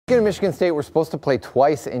Michigan and Michigan State were supposed to play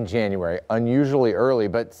twice in January, unusually early,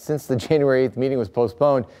 but since the January 8th meeting was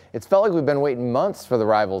postponed, it's felt like we've been waiting months for the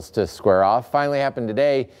rivals to square off. Finally happened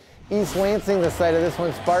today. East Lansing, the site of this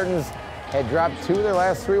one, Spartans had dropped 2 of their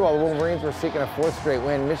last 3 while the Wolverines were seeking a 4th straight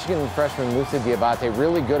win. Michigan freshman Moussa Diabate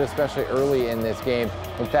really good, especially early in this game.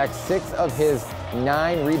 In fact, 6 of his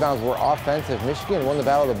 9 rebounds were offensive. Michigan won the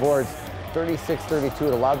battle of the boards 36-32.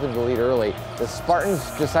 It allowed them to lead early. The Spartans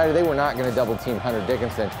decided they were not going to double team Hunter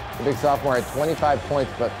Dickinson. The big sophomore had 25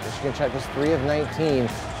 points, but Michigan shot just 3 of 19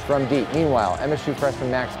 from deep. Meanwhile, MSU freshman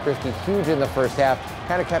Max Christie, huge in the first half,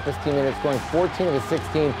 kind of kept his team in it, scoring 14 of his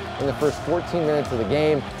 16 in the first 14 minutes of the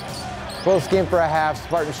game. Close game for a half.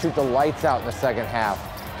 Spartans shoot the lights out in the second half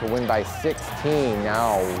to win by 16.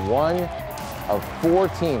 Now 1 of 4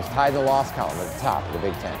 teams tied the loss column at the top of the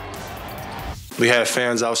Big Ten. We had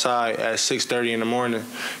fans outside at 6:30 in the morning.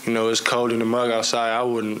 You know, it's cold in the mug outside. I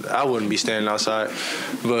wouldn't be standing outside.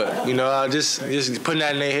 But, you know, I just putting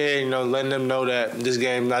that in their head, you know, letting them know that this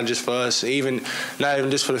game not just for us, not even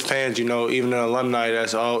just for the fans, you know, even the alumni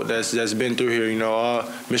that's been through here, you know, all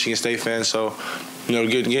Michigan State fans. So, you know,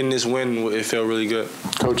 getting this win, it felt really good.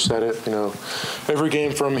 Coach said it, you know, every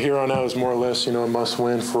game from here on out is more or less, you know, a must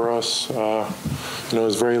win for us. You know,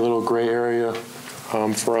 there's very little gray area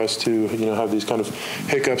for us to, you know, have these kind of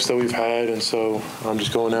hiccups that we've had. And so I'm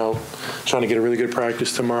just going out, trying to get a really good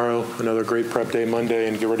practice tomorrow, another great prep day Monday,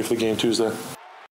 and get ready for the game Tuesday.